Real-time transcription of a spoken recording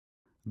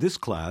This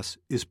class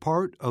is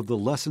part of the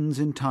Lessons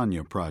in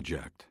Tanya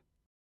project.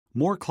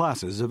 More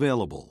classes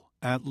available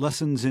at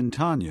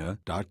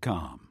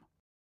lessonsintanya.com.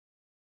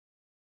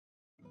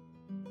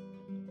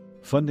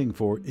 Funding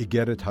for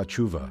Igeret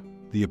HaTeshuvah,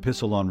 the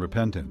Epistle on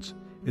Repentance,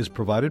 is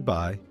provided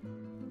by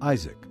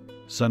Isaac,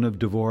 son of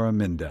Devorah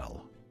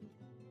Mindel.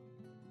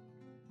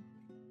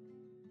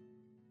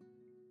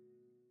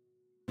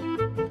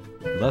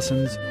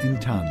 Lessons in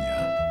Tanya.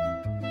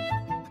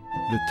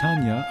 The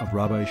Tanya of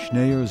Rabbi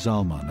Schneur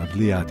Zalman of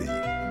Liadi,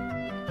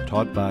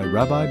 taught by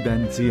Rabbi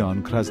Ben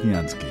Zion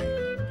Krasniansky.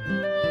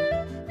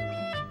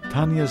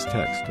 Tanya's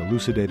text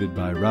elucidated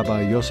by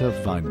Rabbi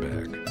Yosef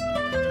Weinberg.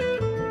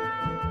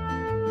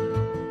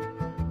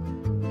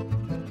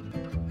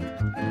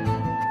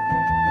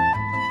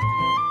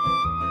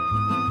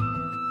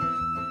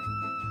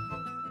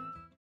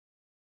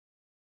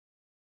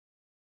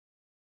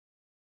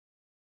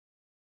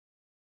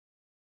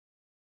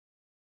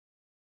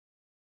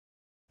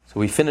 So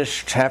we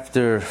finished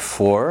chapter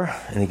 4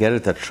 in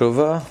Igeret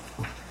HaTeshuvah,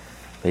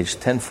 page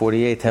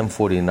 1048,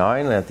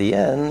 1049, and at the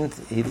end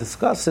he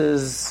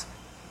discusses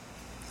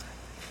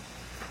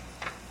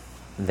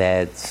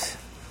that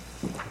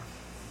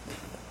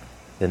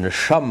the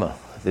neshama,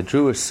 the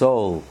Jewish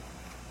soul,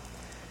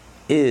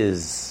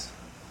 is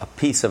a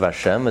piece of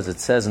Hashem, as it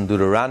says in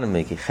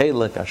Deuteronomy, Ki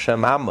chelek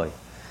Hashem Amoy,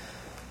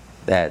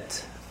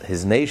 that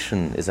his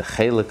nation is a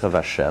chelek of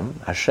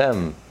Hashem.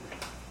 Hashem,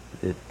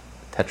 the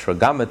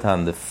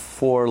Tetragrammaton, the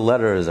 4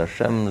 letters,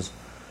 Hashem's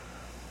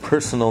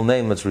personal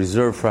name that's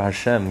reserved for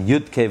Hashem,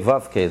 Yud Kei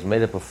Vav Kei, is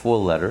made up of 4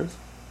 letters.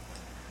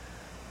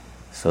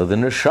 So the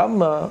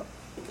neshama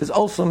is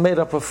also made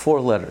up of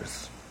 4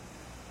 letters.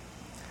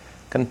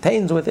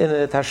 Contains within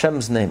it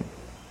Hashem's name.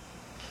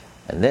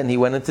 And then he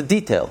went into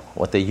detail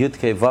what the Yud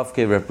Kei Vav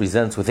Kei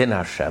represents within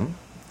Hashem,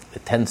 the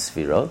 10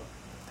 Sefirot.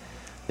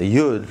 The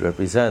Yud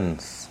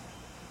represents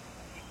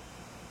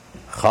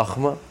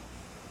Chachma,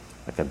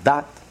 like a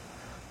dot.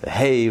 The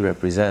Hey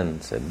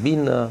represents a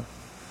Bina,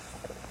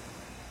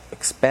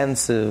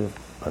 expansive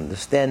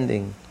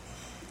understanding.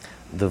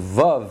 The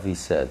Vav, he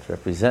said,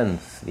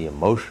 represents the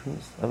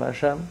emotions of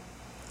Hashem.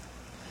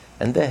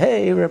 And the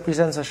Hey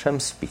represents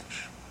Hashem's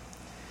speech.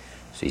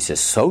 So he says,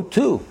 so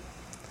too,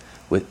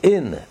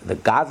 within the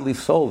godly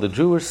soul, the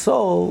Jewish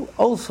soul,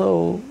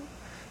 also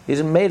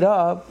is made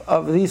up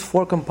of these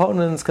 4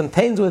 components,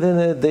 contains within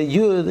it the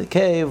Yud,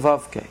 Kei,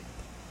 Vav, Kei.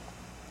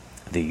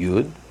 The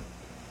Yud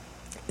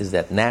is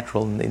that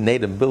natural,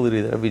 innate ability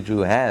that every Jew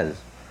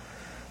has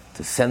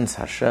to sense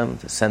Hashem,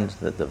 to sense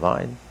the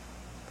divine.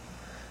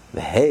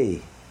 The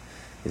Hey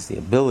is the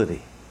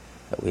ability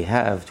that we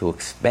have to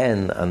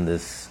expand on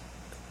this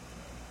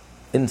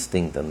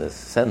instinct, on this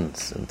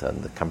sense, and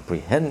to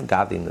comprehend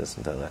godliness,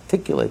 and to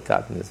articulate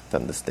godliness, to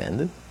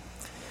understand it.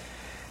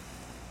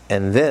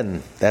 And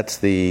then, that's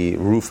the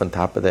roof on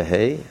top of the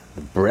Hey,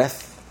 the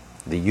breath.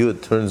 The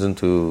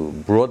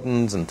Yud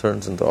broadens and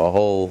turns into a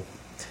whole.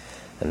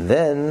 And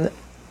then,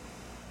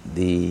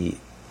 the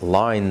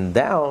line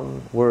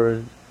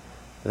downward,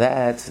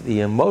 that's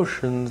the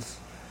emotions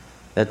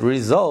that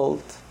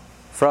result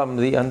from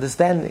the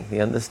understanding.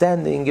 The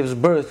understanding gives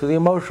birth to the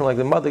emotion, like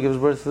the mother gives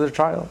birth to the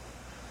child.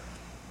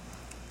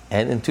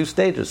 And in 2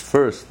 stages.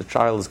 First, the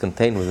child is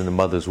contained within the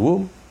mother's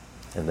womb,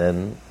 and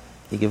then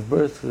he gives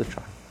birth to the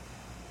child.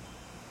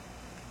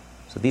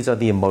 So these are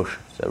the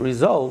emotions that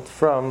result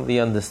from the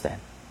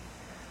understanding.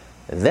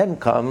 And then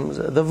comes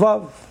the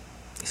Vav.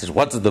 He says,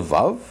 what's the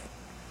Vav?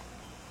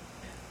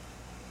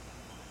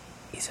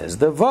 He says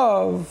the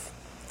Vav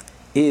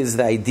is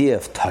the idea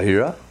of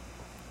Torah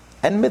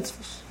and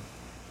mitzvahs.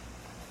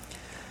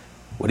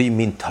 What do you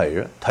mean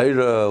Torah?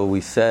 Torah, we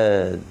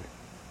said,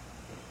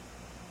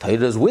 Torah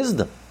is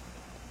wisdom.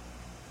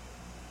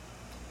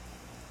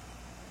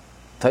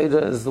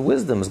 Torah is the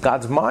wisdom, is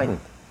God's mind.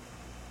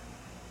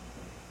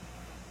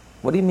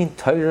 What do you mean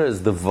Torah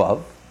is the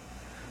Vav?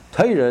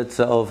 Torah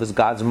itself is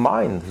God's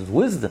mind, His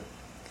wisdom.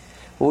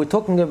 But we're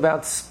talking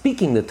about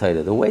speaking the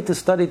Torah. The way to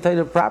study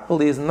Torah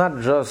properly is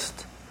not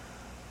just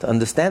to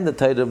understand the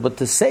Torah, but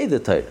to say the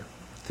Torah,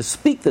 to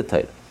speak the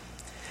Torah.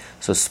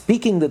 So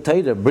speaking the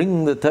Torah,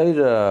 bringing the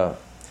Torah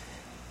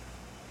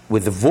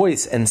with the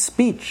voice and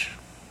speech,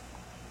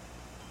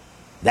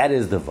 that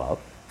is the Vav.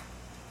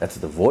 That's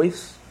the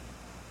voice.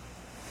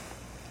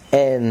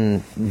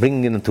 And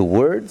bringing it into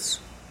words.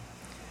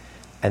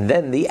 And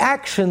then the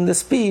action, the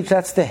speech,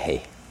 that's the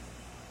Hey.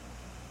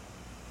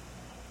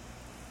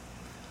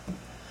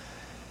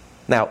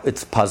 Now,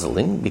 it's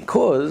puzzling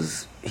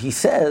because he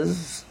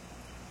says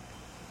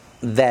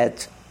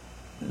that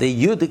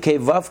the Yud Kei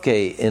Vav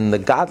Kei in the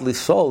godly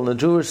soul, in the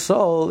Jewish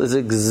soul, is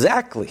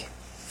exactly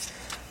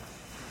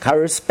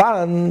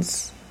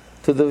corresponds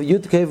to the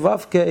Yud Kei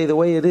Vav Kei the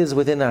way it is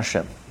within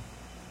Hashem.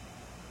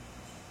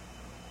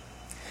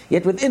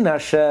 Yet within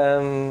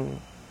Hashem,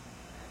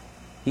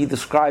 he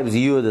describes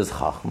Yud as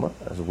Chachma,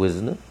 as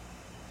wisdom.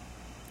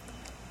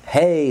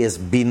 Hey is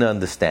Bina,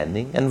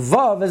 understanding. And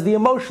Vav as the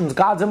emotions,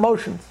 God's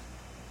emotions.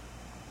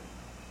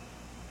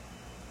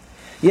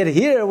 Yet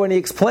here, when he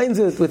explains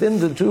it within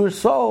the Jewish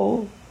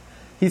soul,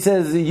 He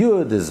says the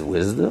Yud is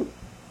wisdom,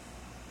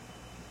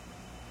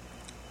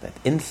 that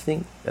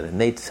instinct, that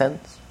innate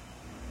sense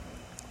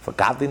for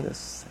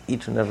godliness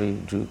each and every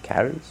Jew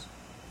carries.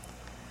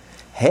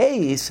 Hey,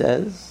 he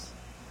says,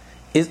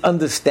 is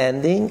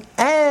understanding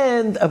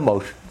and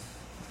emotions.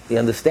 The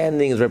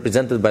understanding is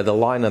represented by the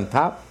line on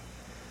top,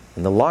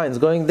 and the lines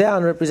going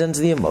down represents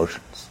the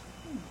emotions.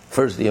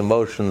 First, the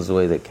emotions, the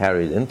way they're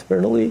carried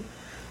internally,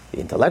 the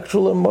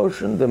intellectual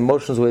emotion, the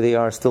emotions where they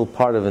are still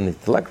part of an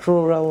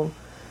intellectual realm,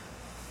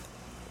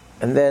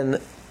 and then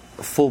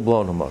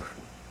full-blown emotion,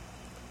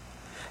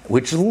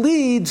 which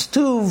leads to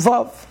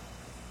Vav,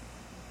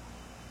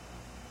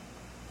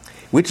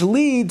 which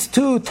leads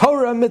to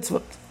Torah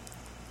mitzvot,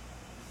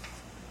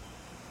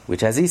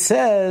 which, as he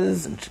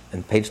says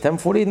in page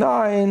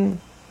 1049,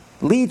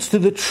 leads to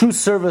the true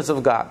service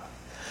of God.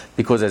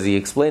 Because as he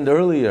explained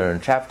earlier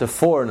in chapter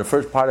 4, in the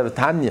first part of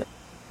Tanya,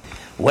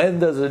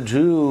 when is a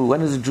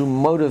Jew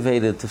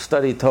motivated to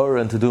study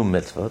Torah and to do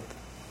mitzvot?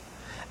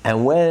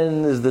 And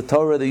when is the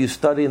Torah that you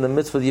study and the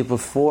mitzvah you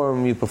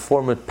perform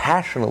it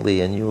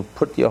passionately and you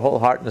put your whole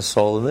heart and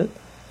soul in it?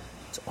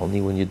 It's only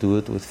when you do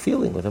it with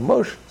feeling, with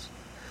emotions.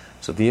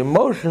 So the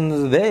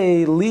emotions,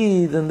 they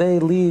lead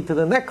to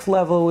the next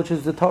level, which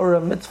is the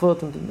Torah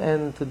mitzvot,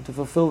 and to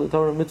fulfill the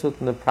Torah mitzvot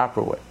in the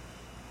proper way.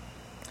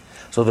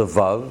 So the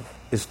Vav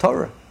is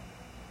Torah,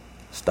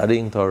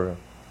 studying Torah,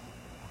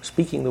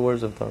 speaking the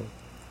words of Torah.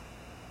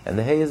 And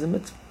the Hey is the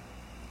mitzvah.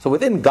 So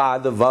within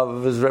God, the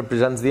Vav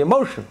represents the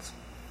emotions.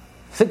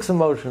 6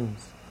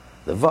 emotions,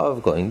 the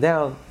Vav going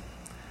down.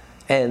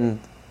 And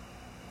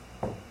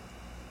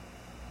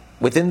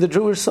within the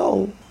Jewish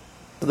soul,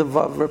 the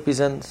Vav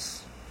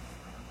represents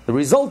the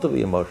result of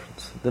the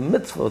emotions, the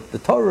mitzvah, the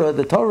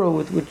Torah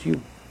with which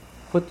you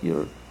put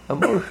your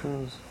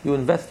emotions, you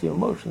invest your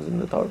emotions in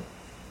the Torah.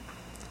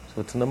 So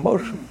it's an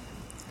emotion.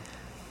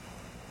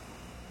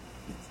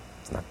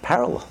 It's not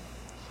parallel.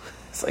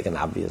 It's like an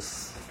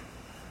obvious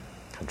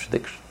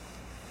contradiction.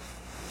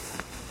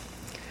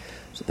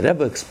 So the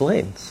Rebbe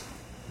explains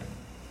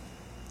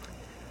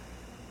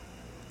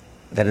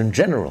that in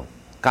general,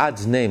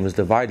 God's name is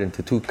divided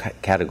into 2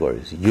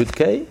 categories,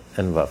 Yud-Kei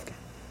and Vav-Kei.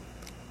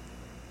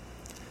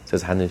 It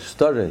says,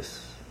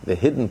 Hanishtaris, the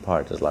hidden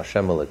part is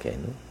Lashem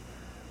Elokeinu.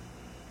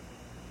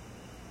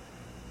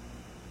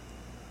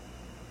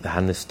 The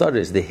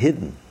Hanishtaris, the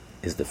hidden,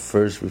 is the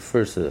first,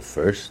 refers to the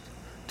first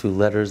 2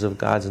 letters of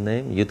God's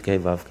name, Yud-Kei,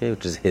 Vav-Kei,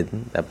 which is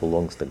hidden, that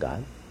belongs to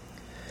God.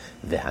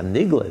 The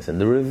Hanigles, and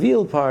the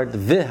revealed part,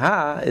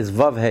 Viha, is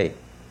Vav-Hei.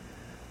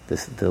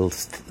 The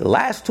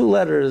last 2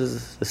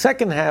 letters, the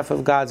second half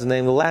of God's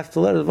name, the last 2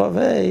 letters,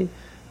 Vav-Hei,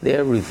 they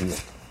are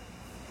revealed.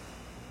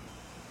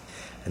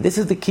 And this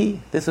is the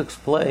key. This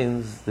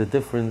explains the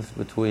difference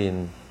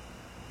between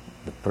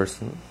the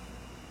person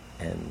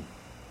and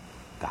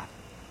God.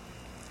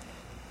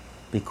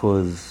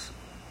 Because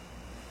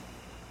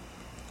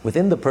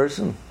within the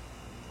person,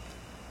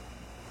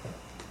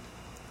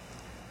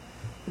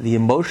 the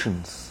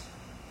emotions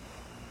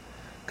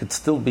could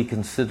still be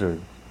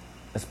considered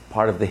as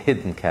part of the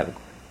hidden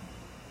category.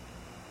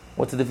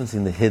 What's the difference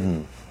between the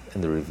hidden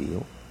and the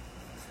revealed?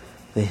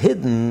 The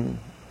hidden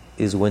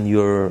is when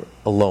you're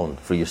alone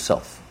for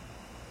yourself.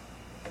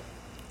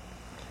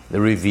 The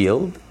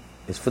revealed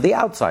is for the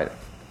outsider.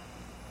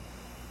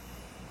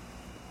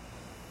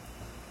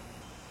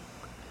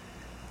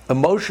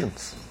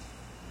 Emotions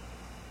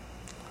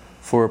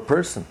for a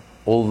person,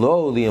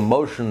 although the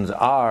emotions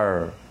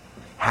are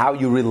how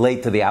you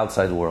relate to the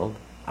outside world.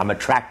 I'm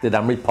attracted,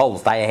 I'm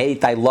repulsed, I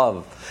hate, I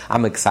love,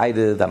 I'm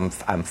excited,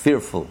 I'm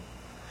fearful.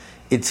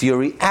 It's your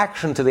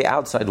reaction to the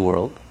outside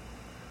world.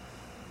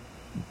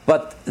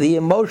 But the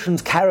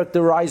emotions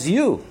characterize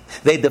you.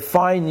 They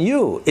define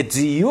you. It's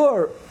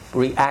your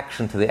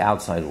reaction to the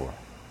outside world.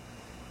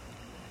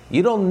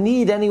 You don't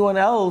need anyone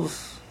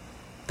else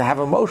to have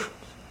emotions,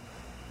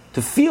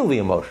 to feel the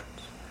emotions.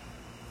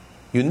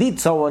 You need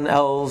someone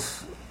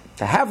else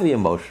to have the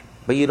emotion,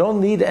 but you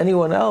don't need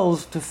anyone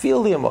else to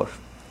feel the emotion.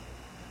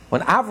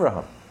 When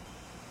Avraham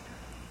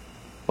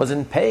was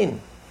in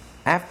pain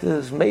after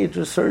his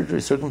major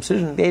surgery,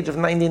 circumcision, at the age of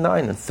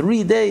 99, in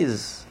 3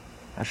 days,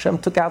 Hashem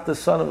took out the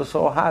son of a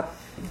so hot.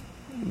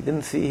 He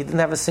didn't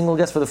have a single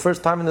guest for the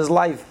first time in his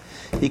life.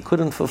 He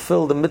couldn't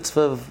fulfill the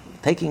mitzvah of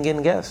taking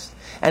in guests.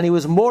 And he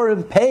was more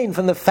in pain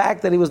from the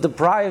fact that he was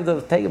deprived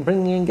of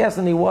bringing in guests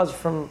than he was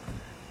from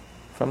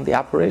the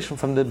operation,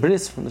 from the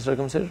bris, from the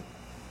circumcision.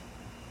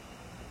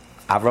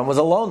 Avram was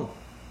alone.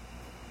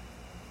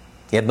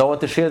 He had no one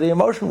to share the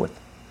emotion with.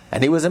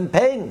 And he was in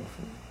pain.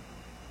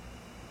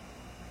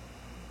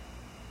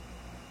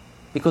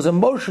 Because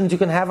emotions you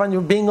can have on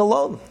your being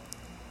alone.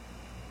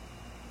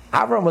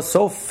 Avram was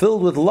so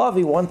filled with love,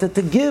 he wanted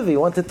to give, he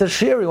wanted to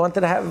share, he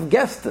wanted to have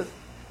guests.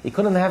 He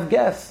couldn't have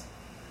guests.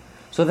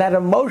 So that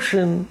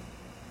emotion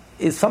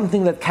is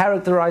something that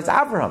characterized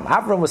Avram.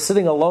 Avram was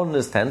sitting alone in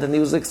his tent and he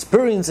was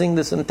experiencing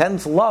this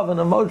intense love and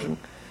emotion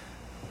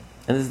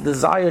and his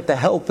desire to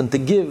help and to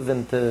give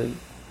and to...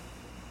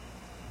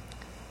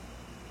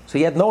 So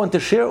he had no one to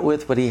share it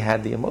with, but he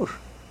had the emotion.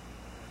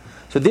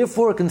 So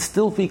therefore it can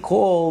still be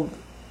called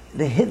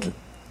the hidden.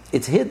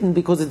 It's hidden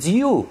because it's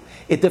you.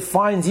 It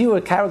defines you,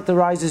 it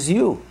characterizes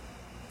you.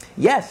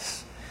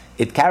 Yes,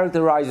 it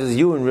characterizes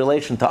you in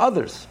relation to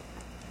others.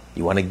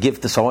 You want to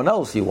give to someone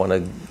else, you want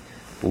to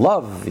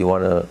love,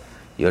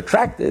 you're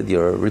attracted,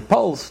 you're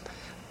repulsed.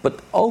 But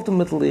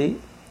ultimately,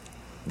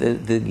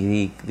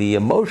 the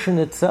emotion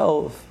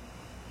itself,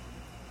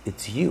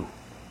 it's you.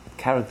 It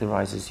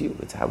characterizes you.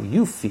 It's how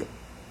you feel.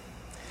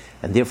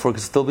 And therefore it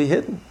can still be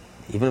hidden.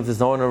 Even if there's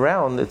no one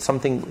around, it's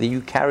something that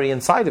you carry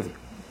inside of you.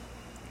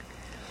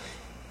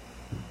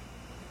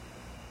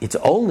 It's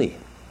only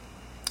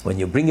when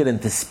you bring it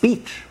into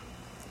speech,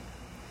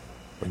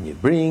 when you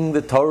bring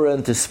the Torah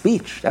into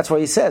speech, that's why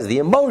he says the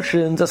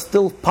emotions are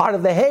still part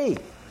of the hay.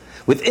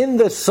 Within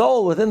the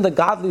soul, within the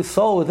godly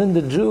soul, within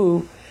the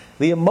Jew,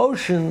 the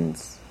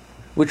emotions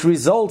which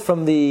result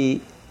from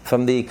the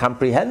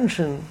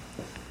comprehension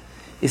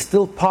is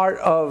still part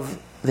of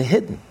the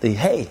hidden, the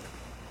hay.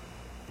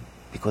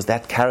 Because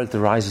that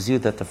characterizes you,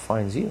 that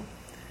defines you.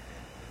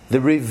 The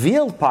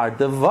revealed part,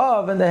 the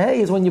vav and the hey,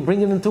 is when you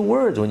bring it into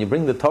words, when you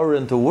bring the Torah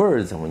into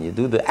words, and when you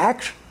do the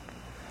action.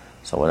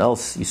 Someone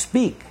else, you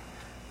speak,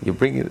 you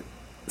bring it,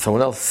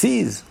 someone else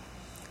sees,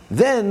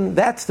 then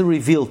that's the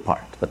revealed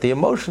part. But the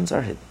emotions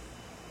are hidden.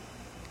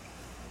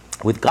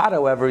 With God,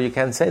 however, you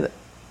can't say that.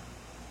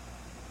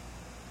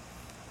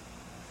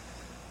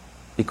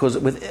 Because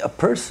with a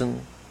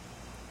person,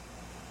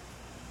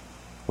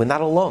 we're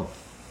not alone.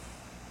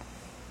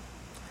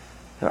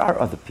 There are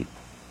other people.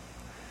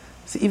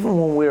 See, even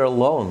when we're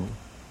alone,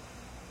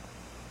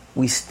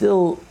 we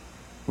still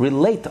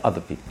relate to other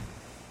people.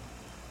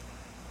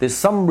 There's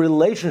some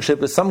relationship,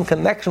 there's some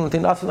connection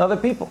between us and other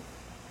people.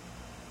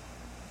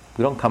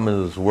 We don't come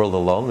into this world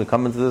alone, we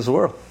come into this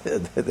world.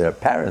 There are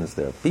parents,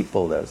 there are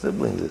people, there are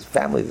siblings, there's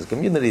families, there's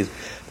communities,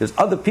 there's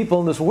other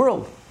people in this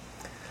world.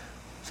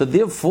 So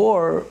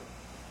therefore,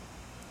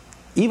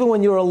 even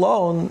when you're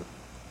alone,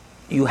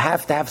 you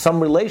have to have some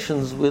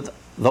relations with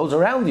those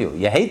around you.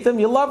 You hate them,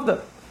 you love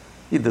them.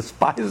 You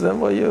despise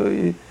them, or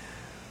you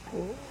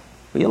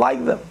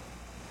like them.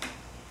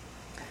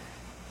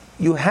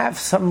 You have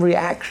some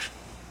reaction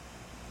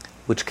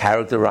which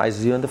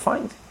characterizes you and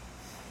defines you.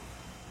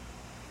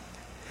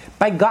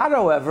 By God,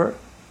 however,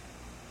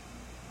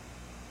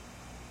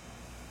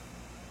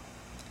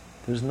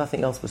 there's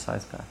nothing else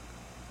besides God.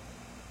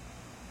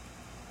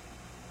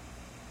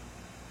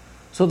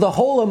 So the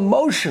whole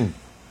emotion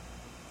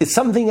is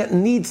something that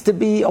needs to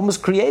be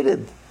almost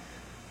created,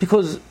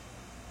 because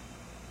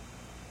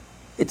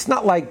it's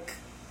not like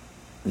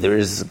there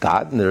is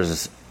God and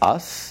there's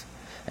us,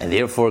 and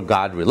therefore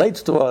God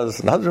relates to us,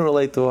 doesn't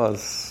relate to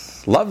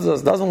us, loves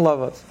us, doesn't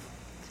love us.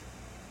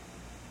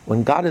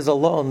 When God is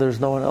alone, there's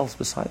no one else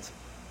besides him.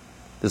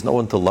 There's no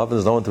one to love,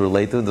 there's no one to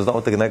relate to, there's no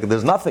one to connect with,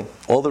 there's nothing.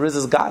 All there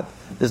is God.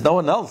 There's no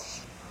one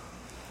else.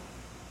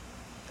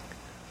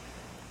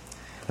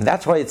 And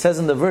that's why it says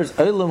in the verse,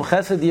 Olam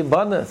Chesed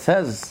Yibana,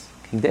 says,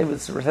 King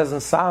David says in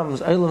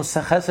Psalms, Olam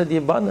Chesed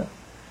Yibana.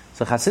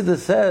 So Chassidus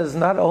says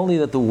not only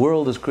that the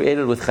world is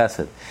created with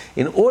chesed.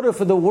 In order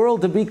for the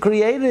world to be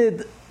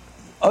created,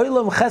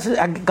 Olam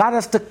Chesed, God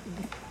has to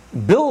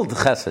build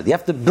chesed. You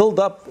have to build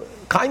up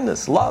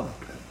kindness, love.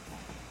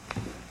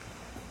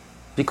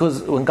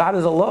 Because when God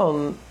is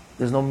alone,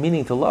 there's no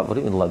meaning to love. What do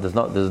you mean love? There's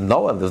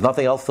no one. There's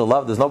nothing else to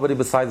love. There's nobody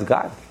besides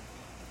God.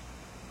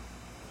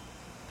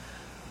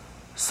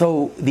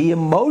 So the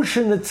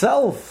emotion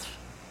itself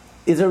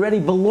already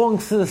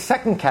belongs to the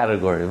second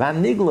category,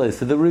 Vanigla,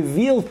 to the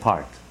revealed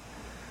part.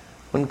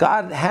 When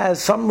God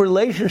has some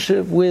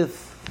relationship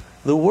with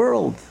the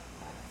world,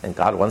 and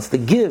God wants to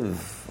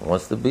give,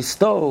 wants to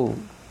bestow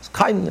His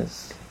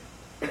kindness.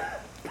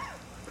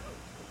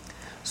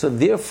 So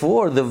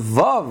therefore, the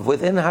Vav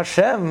within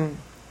Hashem,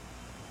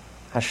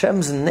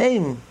 Hashem's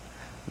name,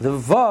 the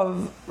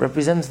Vav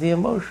represents the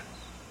emotions.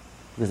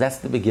 Because that's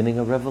the beginning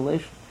of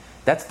revelation.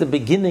 That's the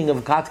beginning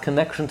of God's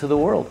connection to the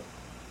world.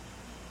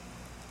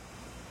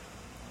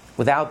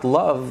 Without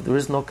love, there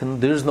is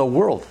no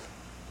world.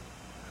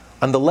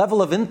 On the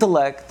level of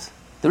intellect,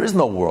 there is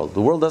no world.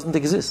 The world doesn't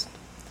exist.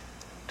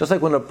 Just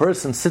like when a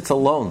person sits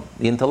alone,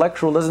 the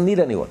intellectual doesn't need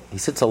anyone. He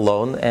sits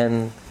alone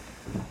and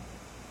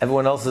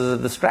everyone else is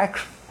a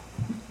distraction.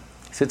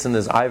 He sits in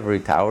his ivory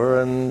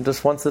tower and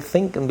just wants to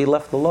think and be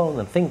left alone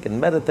and think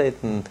and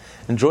meditate and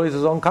enjoys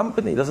his own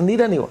company. He doesn't need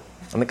anyone.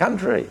 On the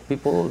contrary,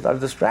 people are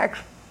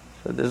distraction.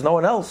 So there's no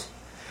one else.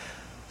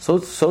 So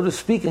to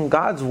speak, in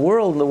God's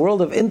world, in the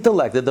world of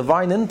intellect, the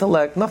divine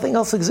intellect, nothing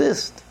else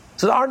exists.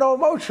 So there are no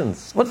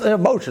emotions. What's the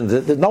emotions?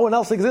 There's no one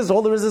else exists.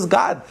 All there is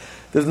God.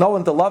 There's no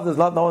one to love. There's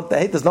no one to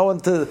hate. There's no one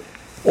to...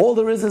 All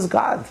there is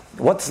God.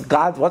 What's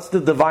God? What's the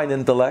divine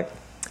intellect?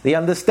 The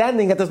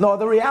understanding that there's no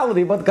other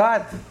reality but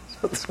God.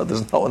 So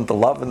there's no one to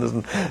love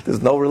and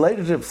there's no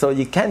relationship. So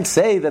you can't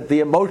say that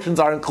the emotions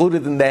are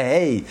included in the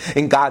hay,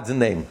 in God's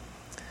name.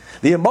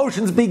 The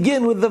emotions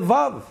begin with the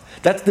Vav.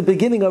 That's the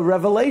beginning of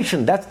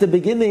revelation. That's the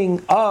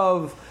beginning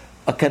of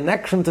a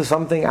connection to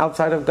something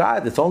outside of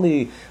God. It's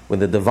only when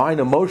the divine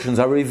emotions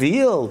are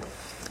revealed,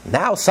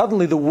 now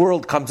suddenly the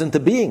world comes into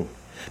being.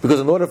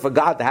 Because in order for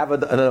God to have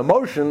an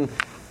emotion,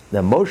 The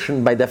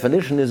emotion, by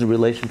definition, is in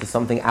relation to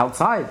something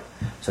outside.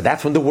 So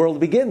that's when the world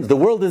begins. The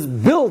world is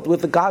built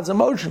with the God's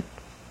emotion.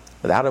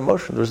 Without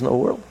emotion, there's no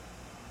world.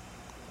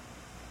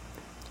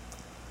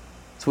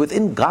 So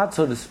within God,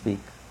 so to speak,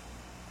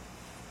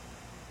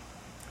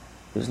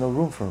 there's no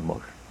room for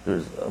emotion.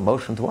 There's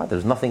emotion to what?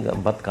 There's nothing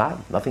but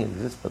God. Nothing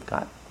exists but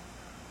God.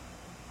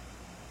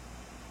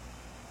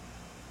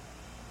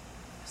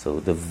 So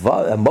the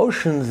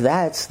emotions,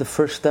 that's the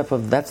first step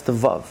that's the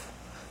Vav.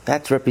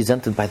 That's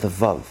represented by the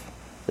Vav,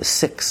 the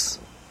 6.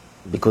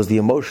 Because the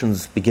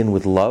emotions begin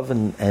with love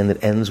and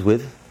it ends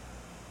with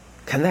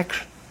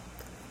connection.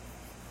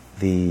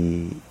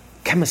 The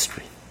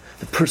chemistry,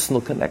 the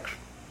personal connection.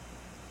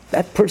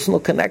 That personal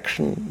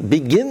connection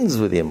begins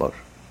with the emotion.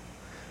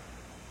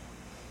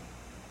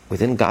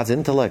 Within God's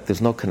intellect,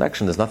 there's no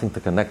connection. There's nothing to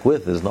connect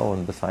with. There's no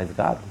one besides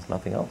God. There's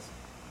nothing else.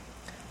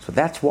 So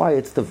that's why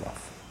it's the Vav.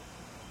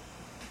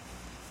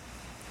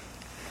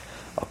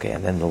 Okay,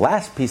 and then the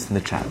last piece in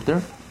the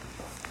chapter,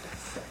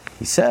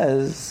 he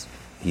said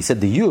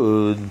the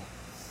Yud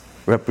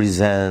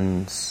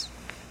represents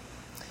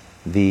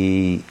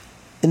the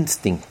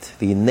instinct,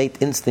 the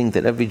innate instinct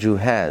that every Jew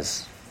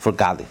has for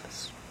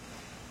godliness.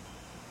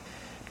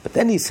 But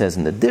then he says,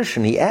 in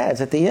addition, he adds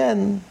at the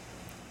end,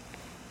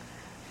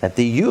 that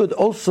the Yud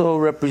also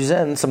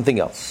represents something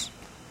else.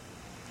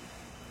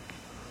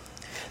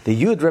 The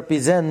Yud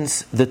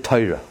represents the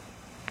Torah.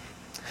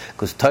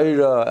 Because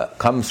Torah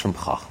comes from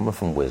Chachma,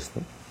 from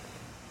wisdom.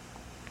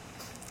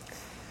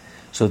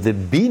 So the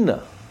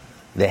Bina,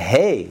 the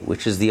Hey,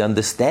 which is the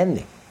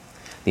understanding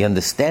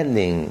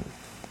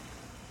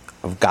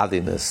of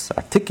godliness,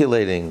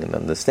 articulating and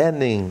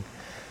understanding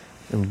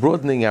and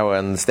broadening our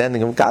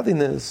understanding of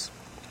godliness,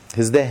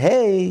 is the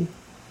Hey,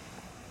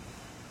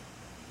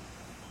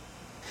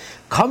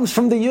 comes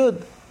from the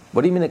Yud.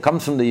 What do you mean it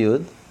comes from the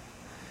Yud?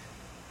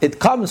 It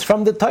comes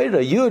from the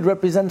Torah. Yud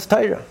represents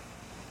Torah.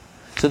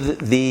 So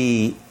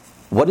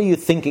what are you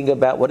thinking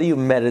about? What are you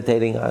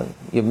meditating on?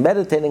 You're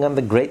meditating on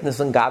the greatness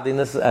and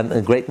godliness and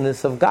the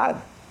greatness of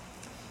God.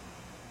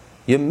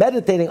 You're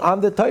meditating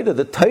on the Torah.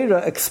 The Torah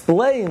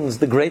explains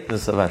the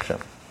greatness of Hashem.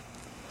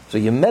 So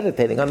you're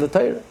meditating on the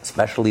Torah,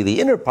 especially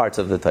the inner parts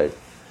of the Torah,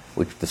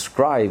 which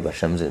describe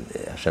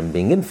Hashem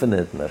being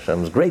infinite and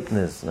Hashem's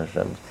greatness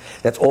and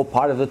that's all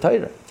part of the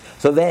Torah.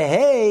 So the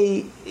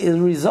Hey,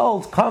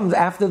 result comes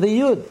after the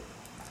Yud.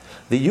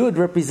 The Yud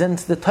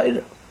represents the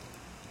Torah.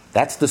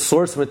 That's the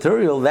source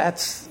material,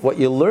 that's what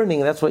you're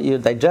learning, that's what you're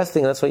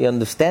digesting, that's what you're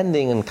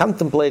understanding and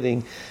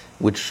contemplating,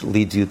 which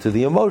leads you to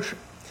the emotion.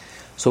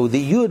 So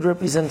the Yud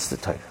represents the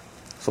Torah.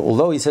 So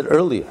although he said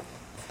earlier,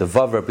 the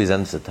Vav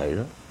represents the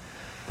Torah,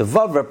 the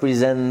Vav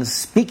represents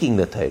speaking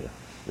the Torah,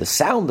 the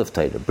sound of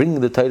Torah,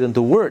 bringing the Torah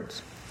into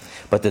words.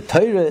 But the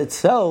Torah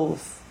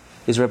itself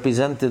is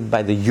represented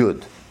by the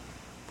Yud,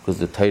 because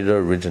the Torah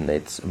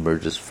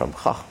emerges from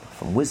Chachma,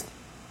 from wisdom.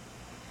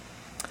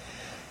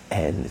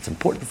 And it's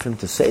important for him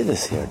to say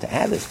this here, to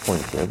add this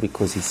point here,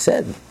 because he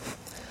said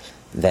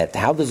that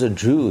how does the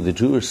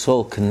Jewish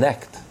soul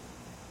connect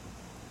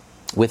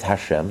with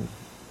Hashem?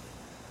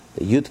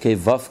 The Yud-Kei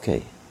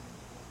Vav-Kei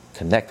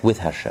connect with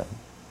Hashem.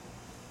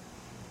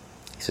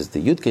 He says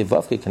the Yud-Kei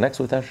Vav-Kei connects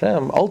with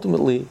Hashem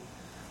ultimately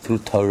through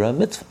Torah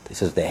and mitzvot. He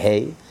says the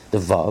Hey, the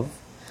Vav,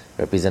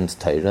 represents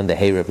Torah and the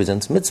Hey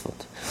represents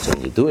mitzvot. So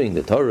when you're doing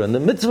the Torah and the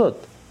mitzvot,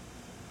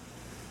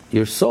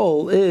 your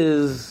soul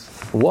is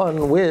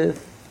one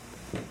with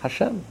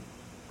Hashem.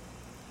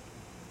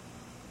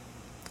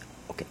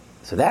 Okay,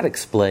 so that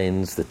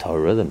explains the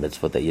Torah, the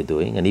mitzvot that you're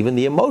doing, and even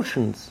the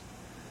emotions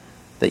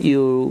that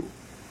you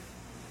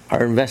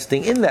are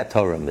investing in that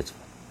Torah mitzvah.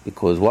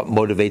 Because what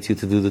motivates you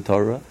to do the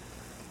Torah?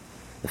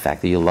 The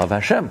fact that you love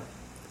Hashem.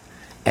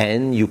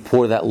 And you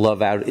pour that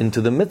love out into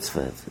the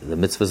mitzvah. The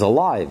mitzvah is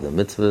alive. The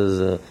mitzvah is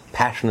a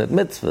passionate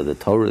mitzvah. The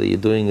Torah that you're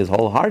doing is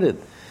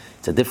wholehearted.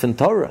 It's a different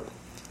Torah.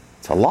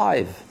 It's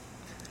alive.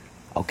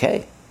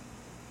 Okay.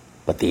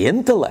 But the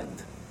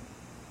intellect,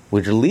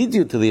 which leads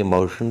you to the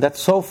emotion,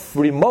 that's so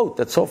remote,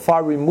 that's so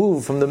far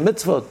removed from the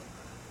mitzvot.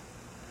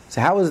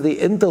 So how is the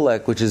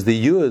intellect, which is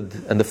the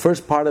Yud, and the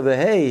first part of the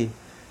Hey,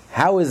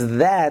 how does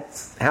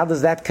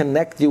that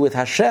connect you with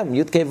Hashem,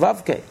 Yud-Kei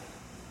Vav-Kei?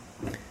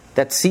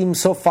 That seems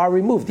so far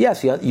removed.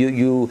 Yes,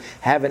 you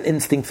have an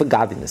instinct for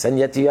godliness, and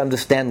yet you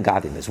understand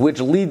godliness, which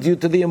leads you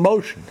to the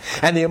emotion.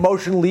 And the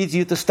emotion leads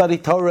you to study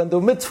Torah and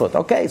do mitzvot.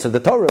 Okay, so the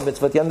Torah and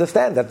mitzvot, you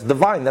understand, that's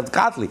divine, that's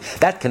godly.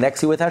 That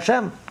connects you with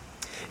Hashem.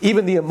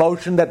 Even the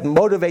emotion that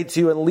motivates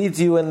you and leads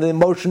you, and the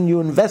emotion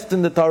you invest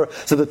in the Torah.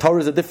 So the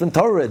Torah is a different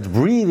Torah. It's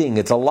breathing,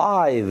 it's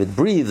alive, it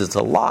breathes, it's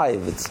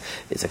alive,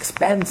 it's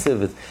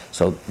expansive.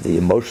 So the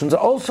emotions are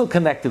also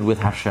connected with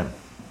Hashem,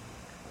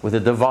 with a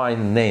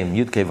divine name,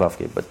 Yud-Kei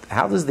Vav-Kei. But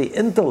how does the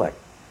intellect,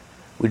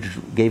 which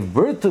gave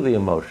birth to the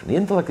emotion, the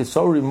intellect is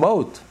so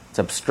remote, it's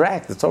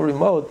abstract, it's so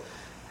remote,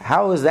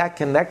 how does that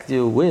connect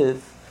you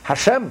with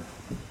Hashem?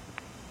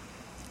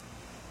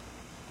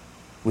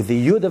 With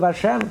the Yud of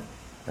Hashem,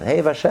 the Hey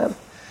of Hashem?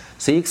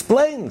 So he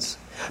explains,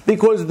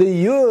 because the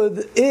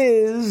Yud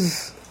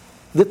is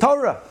the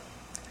Torah.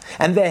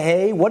 And the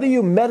hey, what are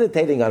you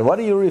meditating on? What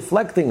are you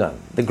reflecting on?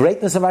 The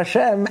greatness of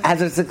Hashem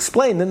as it's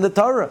explained in the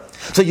Torah.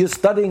 So you're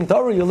studying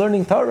Torah, you're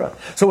learning Torah.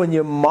 So when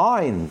your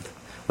mind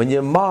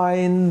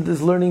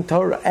is learning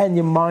Torah and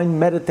your mind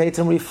meditates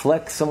and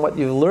reflects on what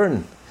you've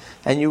learned,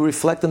 and you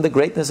reflect on the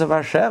greatness of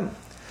Hashem,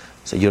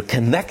 so you're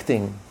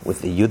connecting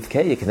with the Yud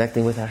Kei, you're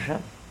connecting with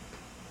Hashem.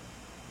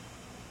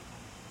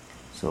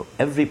 So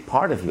every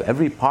part of you,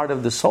 every part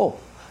of the soul,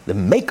 the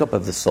makeup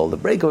of the soul, the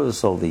breakup of the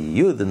soul, the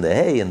Yud and the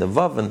Hey and the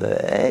Vav and the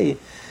Hey,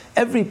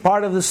 every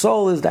part of the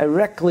soul is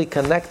directly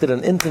connected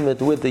and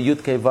intimate with the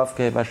Yud Kei, Vav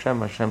Kei of Hashem,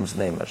 Hashem's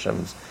name,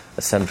 Hashem's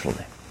essential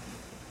name.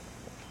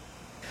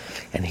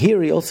 And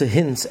here he also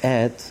hints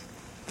at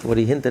what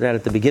he hinted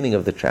at the beginning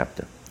of the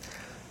chapter.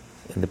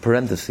 In the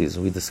parentheses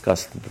we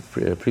discussed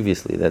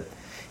previously, that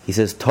he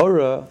says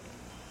Torah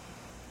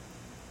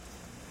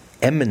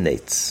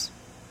emanates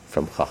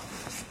from Chachma.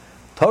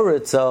 Torah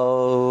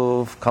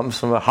itself comes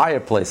from a higher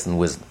place than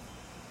wisdom.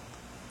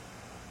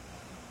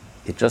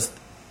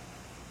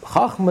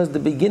 Chachma is the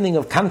beginning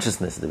of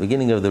consciousness, the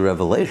beginning of the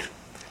revelation.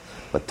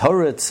 But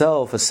Torah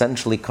itself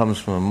essentially comes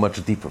from a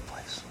much deeper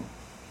place.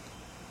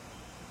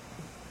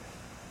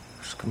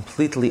 It's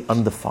completely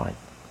undefined,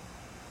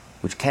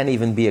 which can't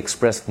even be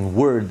expressed in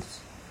words,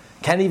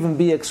 can't even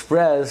be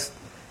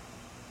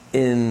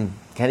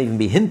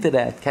hinted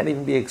at, can't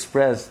even be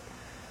expressed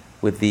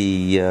with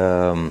the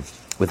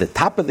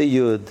top of the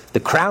Yud, the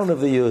crown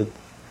of the Yud.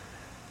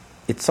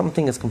 It's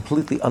something that's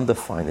completely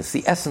undefined. It's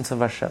the essence of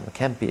Hashem. It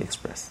can't be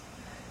expressed.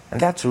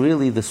 And that's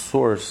really the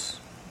source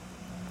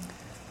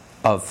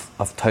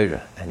of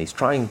Torah. And he's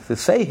trying to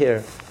say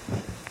here,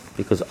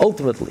 because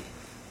ultimately,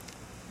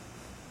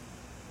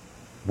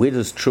 where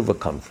does Teshuvah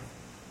come from?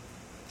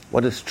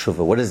 What is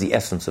Teshuvah? What is the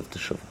essence of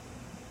Teshuvah?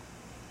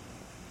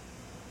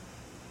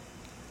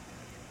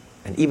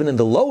 And even in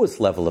the lowest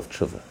level of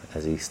Teshuvah,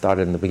 as he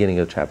started in the beginning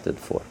of chapter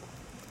 4,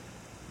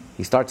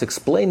 he starts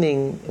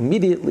explaining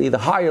immediately the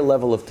higher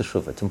level of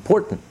Teshuvah. It's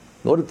important.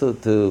 In order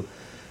to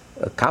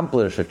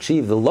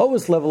achieve the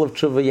lowest level of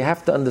Teshuvah, you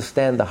have to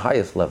understand the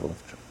highest level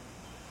of Teshuvah.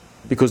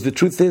 Because the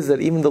truth is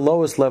that even the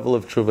lowest level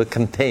of Teshuvah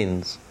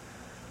contains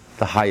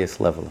the highest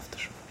level of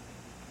Teshuvah.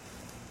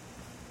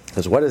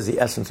 Because what is the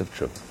essence of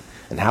Teshuvah?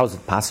 And how is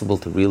it possible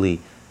to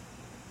really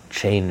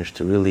change,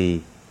 to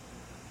really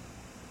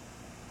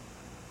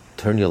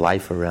turn your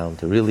life around,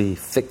 to really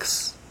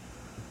fix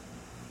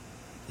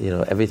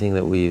everything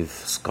that we've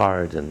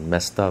scarred and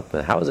messed up?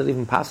 And how is it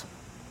even possible?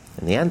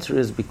 And the answer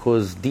is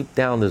because deep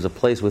down there's a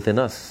place within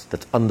us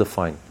that's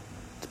undefined.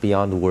 It's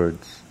beyond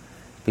words,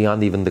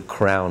 beyond even the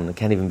crown. It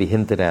can't even be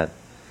hinted at.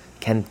 It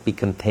can't be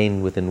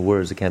contained within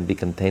words. It can't be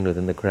contained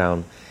within the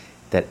crown.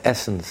 That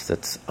essence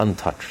that's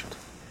untouched.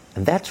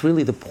 And that's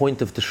really the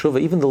point of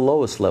Teshuvah, even the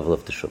lowest level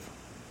of Teshuvah.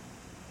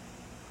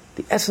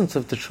 The essence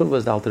of Teshuvah,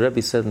 as the Alter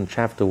Rebbe said in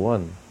chapter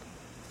 1,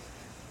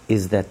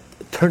 is that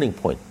turning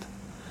point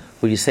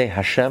where you say,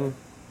 Hashem,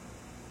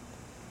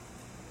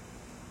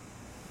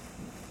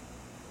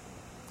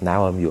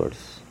 now I'm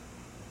yours.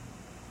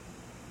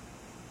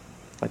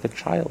 Like a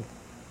child,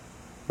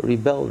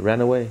 rebelled,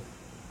 ran away,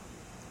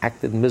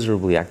 acted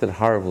miserably, acted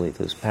horribly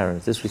to his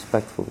parents,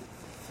 disrespectfully.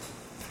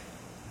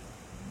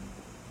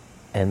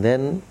 And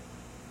then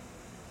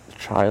the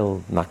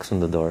child knocks on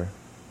the door,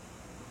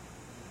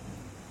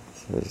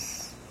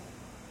 says,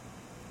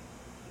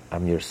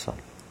 I'm your son.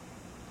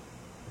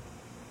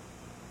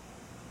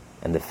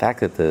 And the fact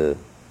that the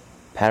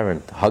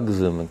parent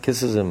hugs him and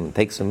kisses him and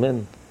takes him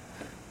in,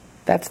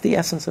 that's the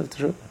essence of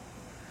Teshuvah.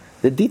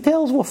 The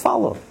details will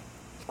follow.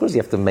 Of course,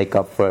 you have to make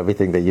up for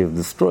everything that you've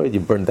destroyed.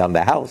 You burned down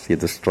the house, you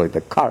destroyed the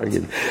car,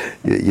 you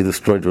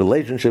destroyed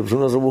relationships.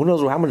 Who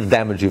knows how much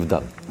damage you've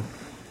done.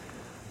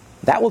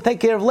 That will take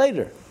care of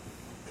later.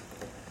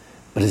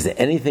 But is there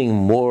anything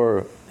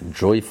more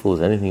joyful, is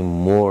there anything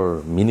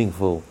more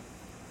meaningful?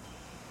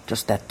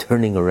 Just that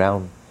turning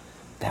around,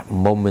 that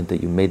moment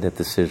that you made that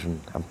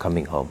decision, I'm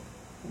coming home.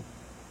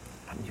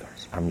 I'm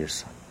yours. I'm your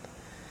son.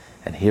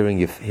 And hearing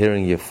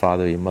your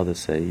father, your mother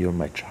say, you're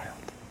my child.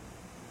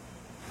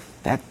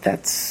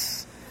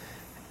 That's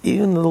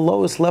even the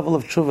lowest level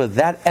of Teshuvah.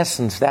 That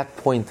essence, that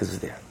point is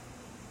there.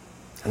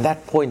 And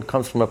that point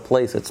comes from a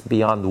place that's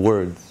beyond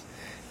words.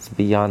 It's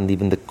beyond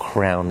even the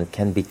crown. It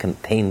can be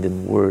contained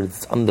in words.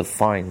 It's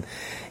undefined.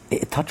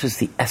 It touches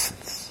the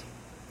essence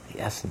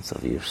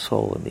of your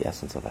soul and the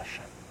essence of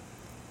Hashem.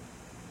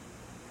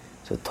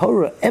 So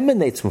Torah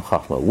emanates from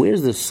Chachma.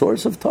 Where's the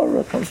source of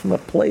Torah? It comes from a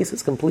place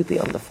that's completely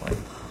undefined.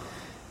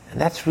 And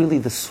that's really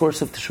the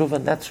source of Teshuvah,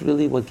 and that's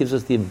really what gives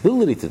us the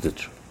ability to do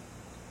Teshuvah.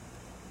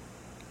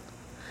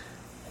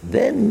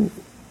 Then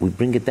we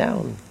bring it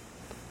down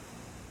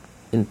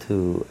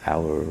into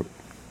our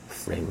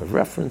frame of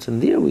reference,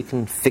 and there we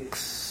can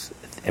fix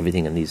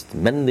everything that needs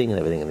mending and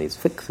everything that needs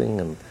fixing,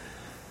 and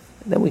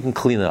then we can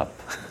clean it up.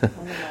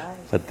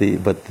 But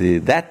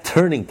that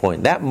turning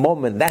point, that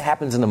moment, that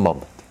happens in a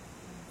moment.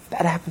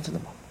 That happens in a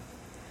moment.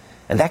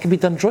 And that can be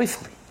done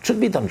joyfully. It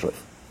should be done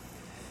joyfully.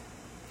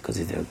 Because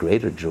is there a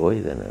greater joy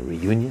than a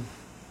reunion?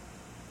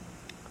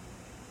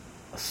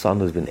 a son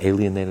who's been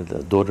alienated,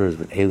 a daughter who's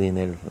been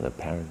alienated from their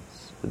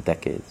parents for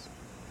decades.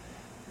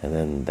 And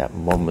then that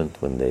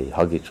moment when they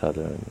hug each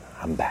other and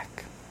I'm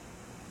back.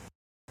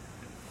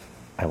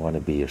 I want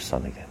to be your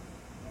son again.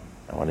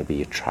 I want to be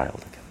your child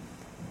again.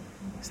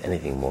 Is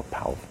anything more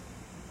powerful?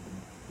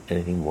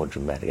 Anything more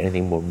dramatic?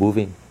 Anything more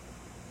moving?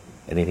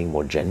 Anything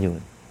more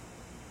genuine?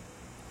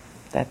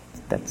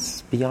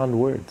 That's beyond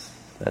words.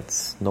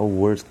 That's no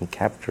words can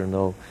capture.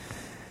 No,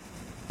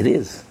 it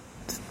is.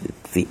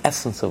 It's the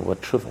essence of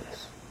what Teshuvah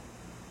is.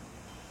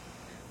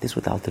 This is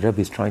what Alter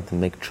Rebbe is trying to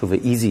make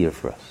Teshuvah easier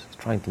for us. He's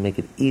trying to make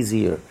it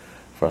easier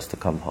for us to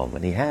come home,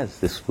 and he has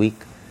this week.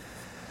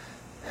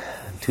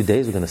 In 2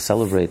 days we're going to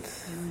celebrate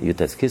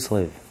Yutet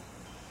Kislev,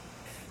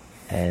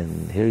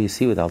 and here you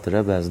see what Alter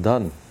Rebbe has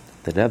done.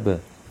 The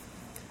Rebbe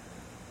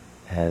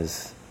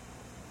has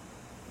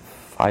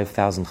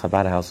 5,000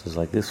 Chabad houses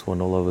like this one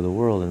all over the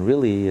world, and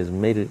really has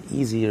made it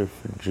easier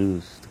for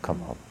Jews to come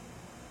home.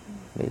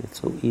 Made it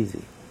so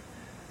easy.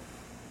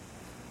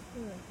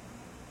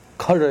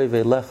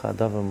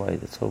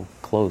 It's so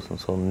close and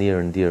so near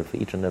and dear for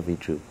each and every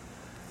Jew.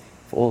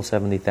 For all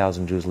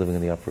 70,000 Jews living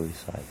in the Upper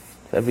East Side.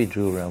 For every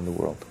Jew around the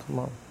world to come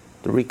home,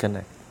 to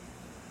reconnect.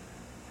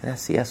 And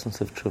that's the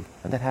essence of Teshuvah.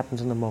 And that happens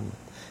in a moment.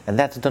 And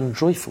that's done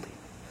joyfully.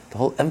 The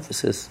whole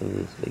emphasis of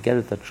the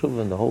Igeret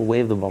HaTeshuvah and the whole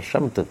way of the Baal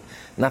Shem Tov,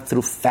 not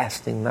through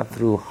fasting, not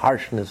through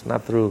harshness,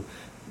 not through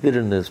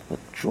bitterness, but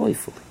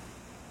joyfully.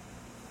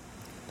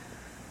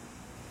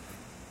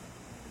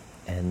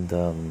 And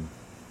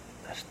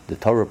the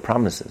Torah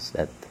promises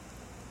that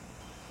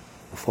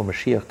before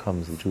Mashiach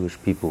comes, the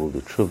Jewish people will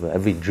do Teshuvah.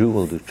 Every Jew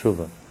will do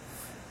Teshuvah.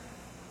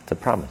 It's a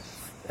promise.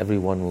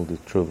 Everyone will do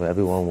Teshuvah.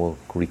 Everyone will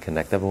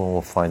reconnect. Everyone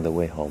will find their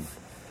way home.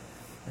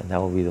 And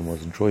that will be the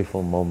most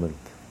joyful moment.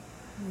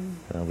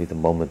 That will be the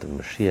moment of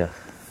Mashiach.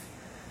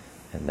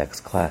 And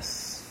next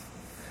class,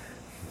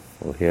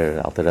 we'll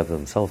hear Alter Rebbe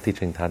himself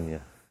teaching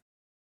Tanya.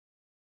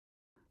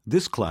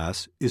 This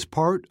class is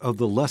part of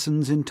the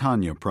Lessons in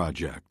Tanya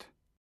project.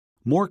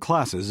 More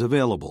classes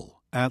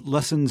available at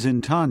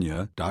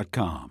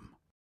lessonsintanya.com.